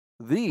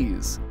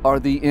These are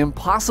the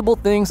impossible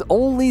things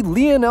only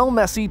Lionel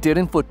Messi did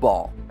in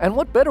football. And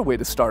what better way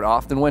to start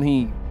off than when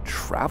he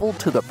traveled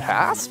to the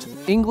past?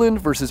 England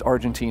versus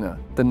Argentina,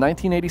 the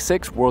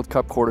 1986 World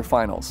Cup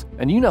quarterfinals.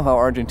 And you know how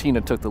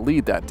Argentina took the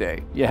lead that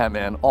day. Yeah,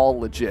 man, all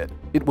legit.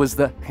 It was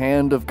the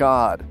hand of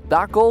God.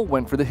 That goal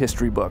went for the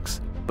history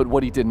books. But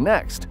what he did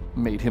next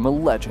made him a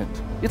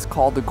legend. It's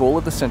called the goal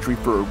of the century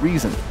for a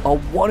reason, a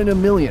 1 in a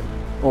million.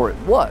 Or it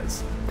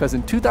was. Because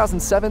in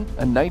 2007,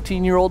 a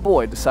 19-year-old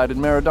boy decided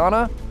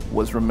Maradona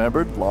was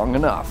remembered long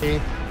enough.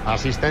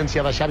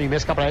 Assistència de Xavi,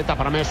 més cap a la dreta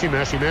per Messi,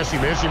 Messi, immens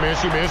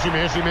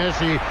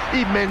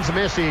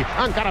Messi,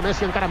 encara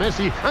Messi, encara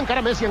Messi,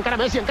 encara Messi, encara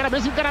Messi, encara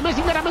Messi, encara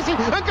Messi, encara Messi,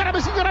 encara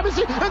Messi, encara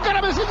Messi,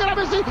 encara Messi, encara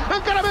Messi,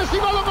 encara Messi,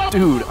 gol, gol.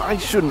 Dude, I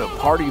shouldn't have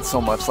partied so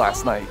much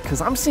last night,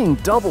 because I'm seeing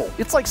double.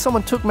 It's like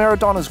someone took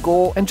Maradona's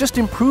goal and just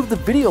improved the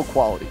video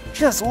quality.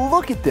 Just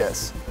look at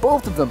this.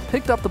 Both of them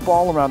picked up the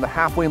ball around the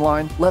halfway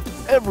line, left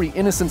every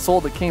innocent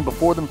soul that came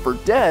before them for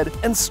dead,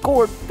 and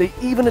scored. They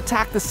even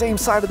attacked the same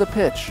side of the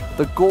pitch.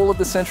 The goal of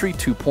the century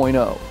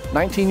 2.0.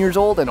 19 years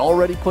old and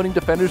already putting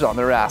defenders on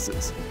their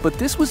asses. But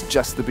this was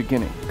just the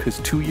beginning,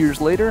 because 2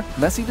 years later,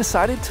 Messi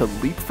decided to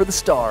leap for the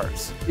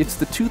stars. It's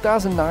the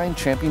 2009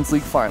 Champions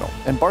League final,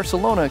 and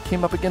Barcelona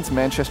came up against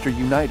Manchester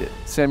United.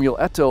 Samuel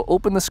Eto'o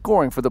opened the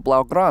scoring for the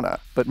Blaugrana,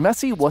 but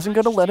Messi wasn't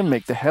going to let him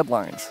make the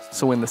headlines.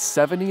 So in the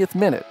 70th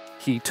minute,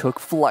 he took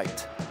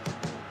flight.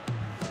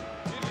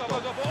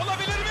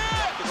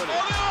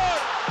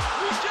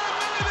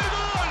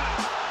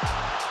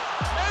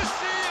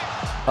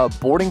 A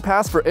boarding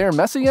pass for Air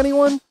Messi,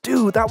 anyone?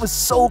 Dude, that was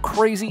so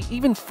crazy.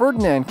 Even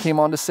Ferdinand came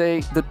on to say,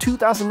 the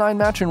 2009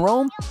 match in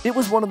Rome, it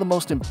was one of the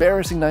most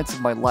embarrassing nights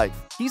of my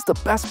life. He's the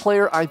best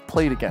player I've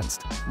played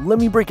against. Let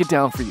me break it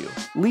down for you.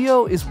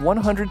 Leo is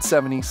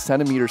 170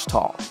 centimeters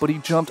tall, but he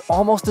jumped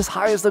almost as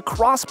high as the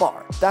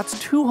crossbar. That's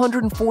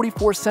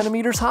 244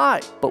 centimeters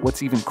high. But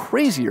what's even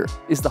crazier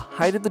is the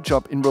height of the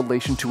jump in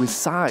relation to his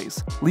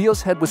size.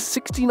 Leo's head was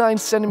 69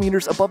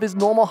 centimeters above his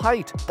normal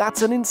height.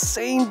 That's an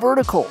insane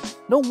vertical.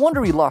 No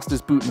wonder he lost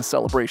his boot in the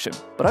celebration,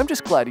 but I'm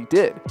just glad he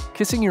did.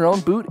 Kissing your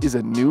own boot is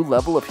a new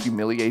level of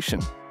humiliation.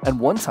 And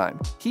one time,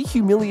 he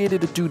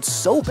humiliated a dude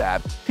so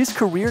bad, his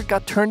career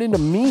got turned into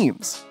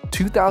memes.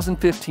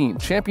 2015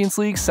 Champions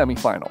League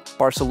semifinal.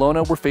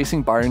 Barcelona were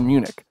facing Bayern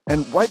Munich.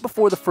 And right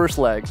before the first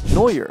leg,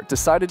 Neuer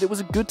decided it was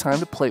a good time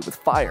to play with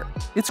fire.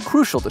 It's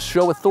crucial to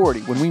show authority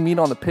when we meet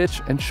on the pitch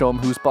and show him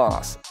who's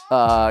boss.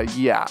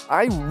 Yeah,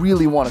 I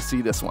really want to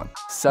see this one.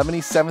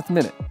 77th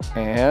minute.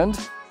 And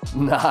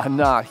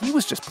Nah, he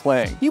was just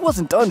playing. He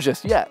wasn't done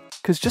just yet,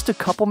 because just a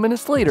couple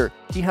minutes later,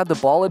 he had the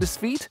ball at his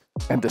feet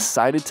and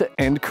decided to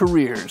end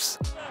careers.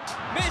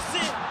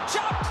 Messi!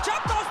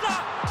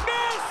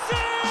 Messi!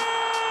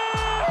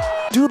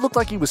 Dude looked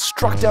like he was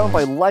struck down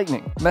by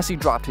lightning. Messi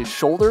dropped his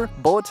shoulder,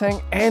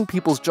 Boateng, and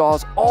people's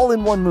jaws all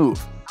in one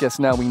move. Guess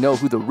now we know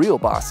who the real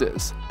boss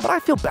is. But I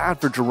feel bad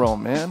for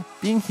Jerome, man.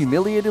 Being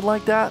humiliated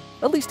like that,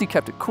 at least he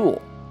kept it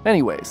cool.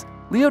 Anyways,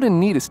 Leo didn't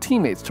need his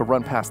teammates to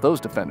run past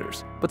those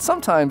defenders. But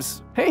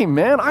sometimes, hey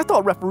man, I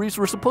thought referees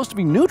were supposed to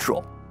be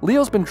neutral.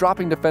 Leo's been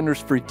dropping defenders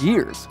for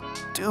years.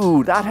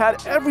 Dude, that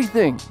had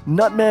everything.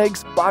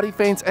 Nutmegs, body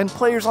feints, and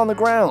players on the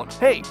ground.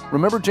 Hey,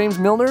 remember James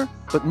Milner?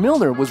 But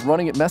Milner was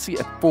running at Messi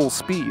at full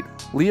speed.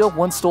 Leo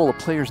once stole a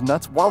player's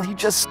nuts while he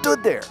just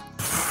stood there.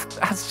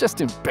 That's just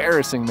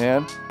embarrassing,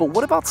 man. But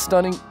what about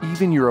stunning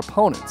even your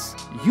opponents?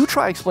 You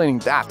try explaining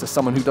that to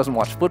someone who doesn't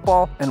watch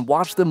football and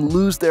watch them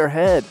lose their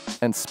head.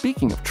 And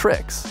speaking of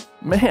tricks,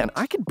 man,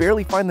 I could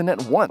barely find the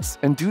net once,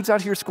 and dude's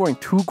out here scoring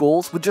 2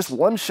 goals with just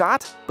 1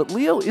 shot? But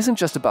Leo isn't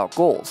just about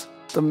goals.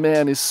 The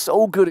man is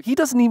so good, he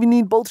doesn't even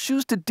need both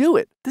shoes to do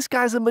it. This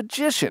guy's a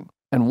magician.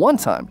 And one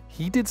time,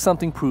 he did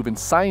something proven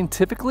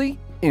scientifically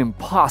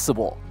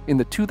impossible. In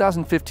the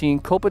 2015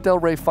 Copa del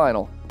Rey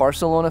final,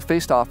 Barcelona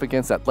faced off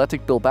against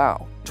Athletic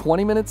Bilbao.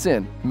 20 minutes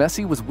in,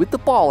 Messi was with the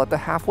ball at the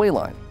halfway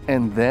line,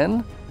 and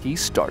then he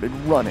started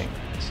running.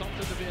 Something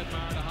to be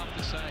admired, I have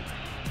to say.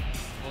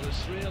 Well,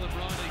 there's real and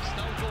running.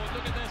 Still going.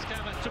 Look at this,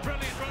 Kevin. It's a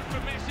brilliant run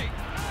from Messi.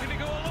 Can he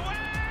go all the way?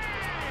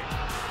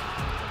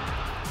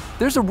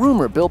 There's a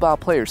rumor Bilbao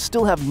players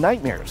still have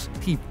nightmares.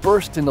 He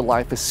burst into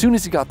life as soon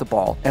as he got the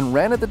ball and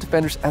ran at the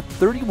defenders at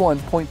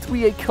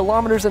 31.38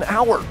 kilometers an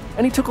hour.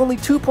 And he took only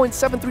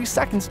 2.73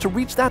 seconds to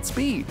reach that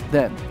speed.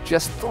 Then,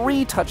 just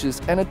 3 touches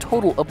and a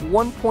total of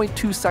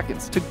 1.2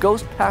 seconds to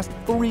ghost past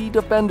 3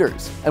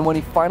 defenders. And when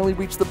he finally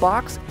reached the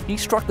box, he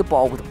struck the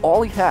ball with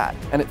all he had,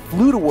 and it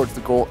flew towards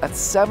the goal at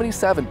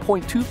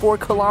 77.24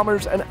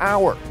 kilometers an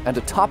hour. And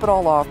to top it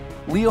all off,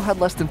 Leo had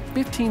less than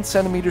 15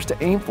 centimeters to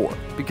aim for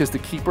because the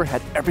keeper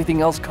had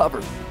everything else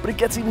covered. But it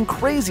gets even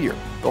crazier.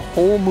 The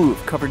whole move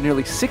covered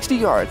nearly 60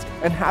 yards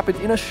and happened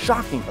in a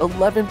shocking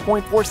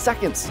 11.4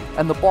 seconds.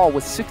 And the ball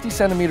was 60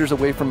 centimeters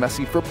away from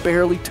Messi for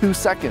barely 2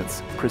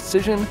 seconds.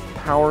 Precision,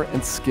 power,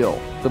 and skill.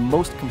 The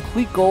most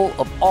complete goal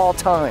of all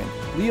time.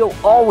 Leo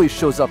always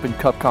shows up in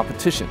cup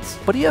competitions,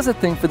 but he has a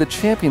thing for the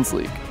Champions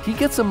League. He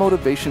gets a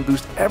motivation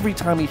boost every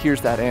time he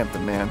hears that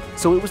anthem, man.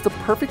 So it was the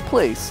perfect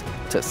place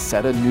to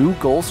set a new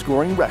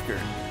goal-scoring record.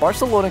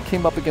 Barcelona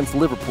came up against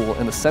Liverpool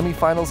in the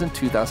semi-finals in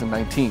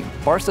 2019.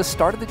 Barca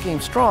started the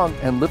game strong,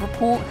 and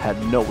Liverpool had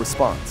no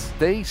response.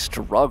 They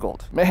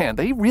struggled. Man,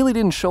 they really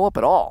didn't show up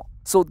at all.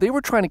 So they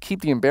were trying to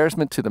keep the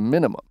embarrassment to the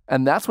minimum.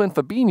 And that's when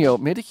Fabinho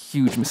made a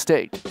huge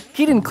mistake.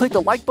 He didn't click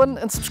the like button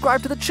and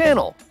subscribe to the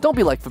channel. Don't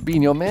be like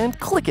Fabinho, man.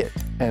 Click it.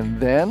 And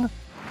then...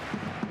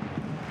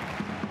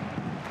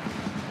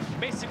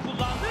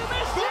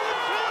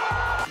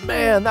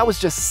 man, that was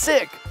just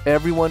sick.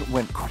 Everyone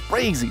went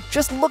crazy.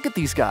 Just look at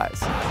these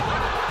guys.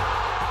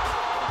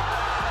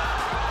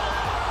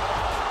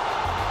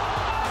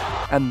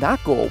 And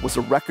that goal was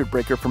a record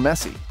breaker for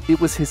Messi. It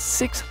was his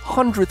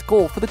 600th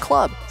goal for the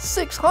club.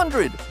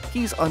 600!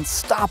 He's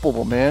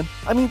unstoppable, man.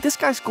 I mean, this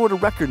guy scored a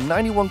record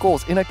 91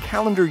 goals in a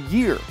calendar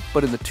year.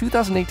 But in the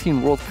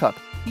 2018 World Cup,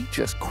 he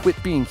just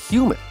quit being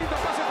human.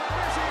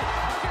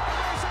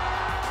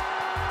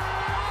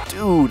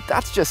 Dude,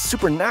 that's just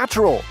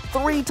supernatural.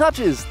 3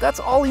 touches, that's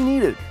all he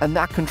needed. And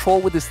that control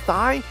with his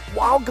thigh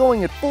while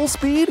going at full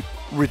speed?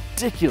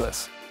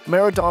 Ridiculous.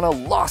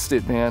 Maradona lost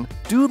it, man.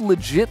 Dude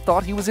legit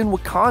thought he was in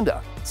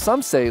Wakanda.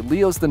 Some say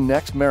Leo's the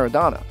next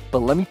Maradona.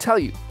 But let me tell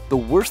you, the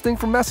worst thing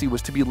for Messi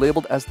was to be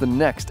labeled as the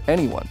next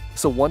anyone.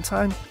 So one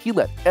time, he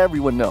let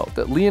everyone know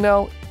that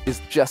Lionel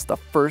is just the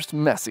first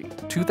Messi.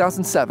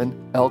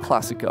 2007 El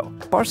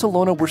Clasico.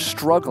 Barcelona were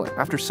struggling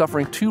after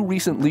suffering 2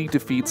 recent league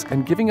defeats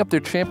and giving up their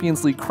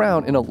Champions League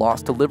crown in a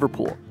loss to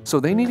Liverpool. So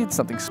they needed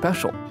something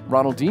special.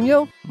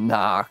 Ronaldinho?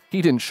 Nah,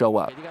 he didn't show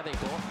up.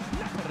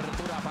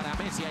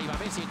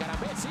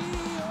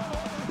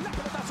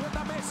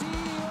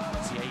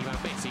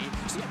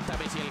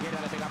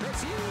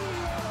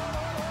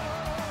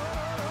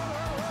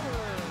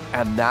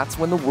 And that's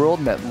when the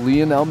world met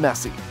Lionel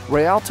Messi.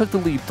 Real took the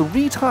lead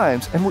 3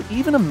 times and were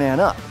even a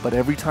man up, but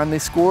every time they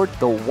scored,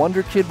 the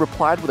Wonder Kid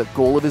replied with a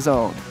goal of his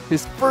own.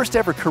 His first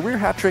ever career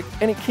hat-trick,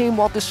 and it came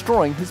while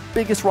destroying his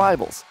biggest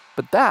rivals.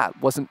 But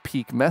that wasn't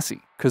peak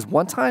Messi, because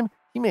one time,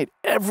 he made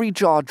every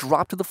jaw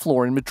drop to the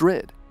floor in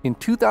Madrid. In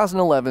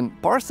 2011,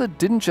 Barca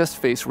didn't just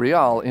face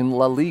Real in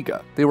La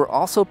Liga, they were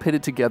also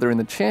pitted together in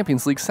the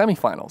Champions League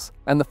semifinals,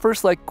 and the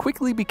first leg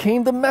quickly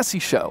became the Messi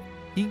show.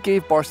 He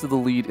gave Barca the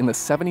lead in the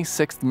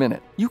 76th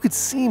minute. You could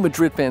see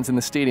Madrid fans in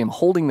the stadium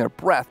holding their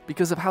breath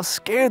because of how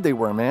scared they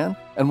were, man.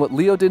 And what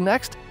Leo did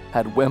next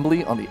had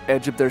Wembley on the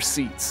edge of their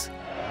seats.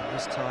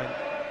 This time,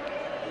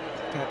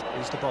 Pep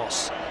is the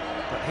boss.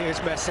 But here's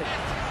Messi,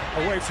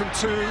 away from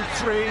 2,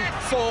 3,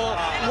 4,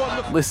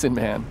 1. Listen,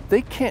 man,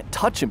 they can't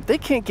touch him. They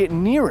can't get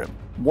near him.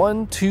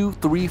 1, 2,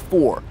 3,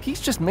 4. He's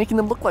just making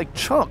them look like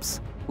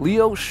chumps.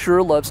 Leo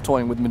sure loves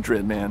toying with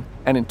Madrid, man.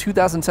 And in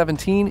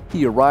 2017,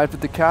 he arrived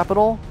at the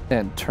capital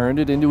and turned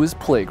it into his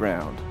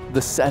playground.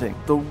 The setting,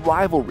 the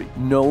rivalry,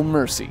 no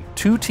mercy.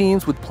 2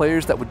 teams with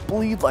players that would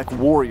bleed like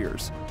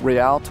warriors.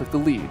 Real took the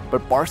lead,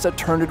 but Barca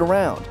turned it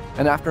around.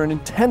 And after an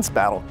intense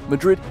battle,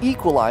 Madrid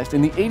equalized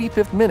in the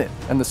 85th minute,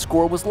 and the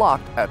score was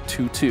locked at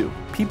 2-2.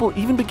 People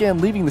even began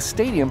leaving the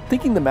stadium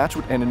thinking the match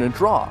would end in a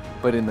draw.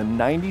 But in the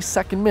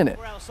 92nd minute,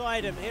 we're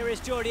outside him. Here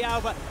is Jordi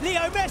Alba. Leo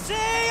Messi!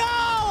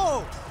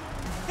 Oh!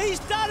 He's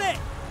done it!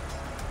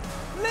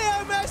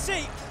 Leo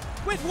Messi,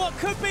 with what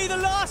could be the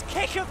last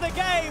kick of the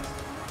game,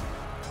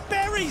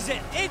 buries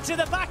it into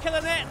the back of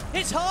the net.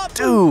 It's hard.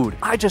 Dude,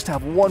 I just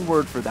have one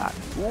word for that.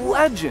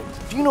 Legend.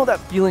 Do you know that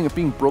feeling of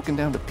being broken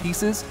down to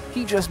pieces?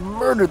 He just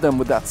murdered them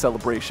with that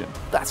celebration.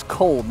 That's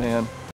cold, man.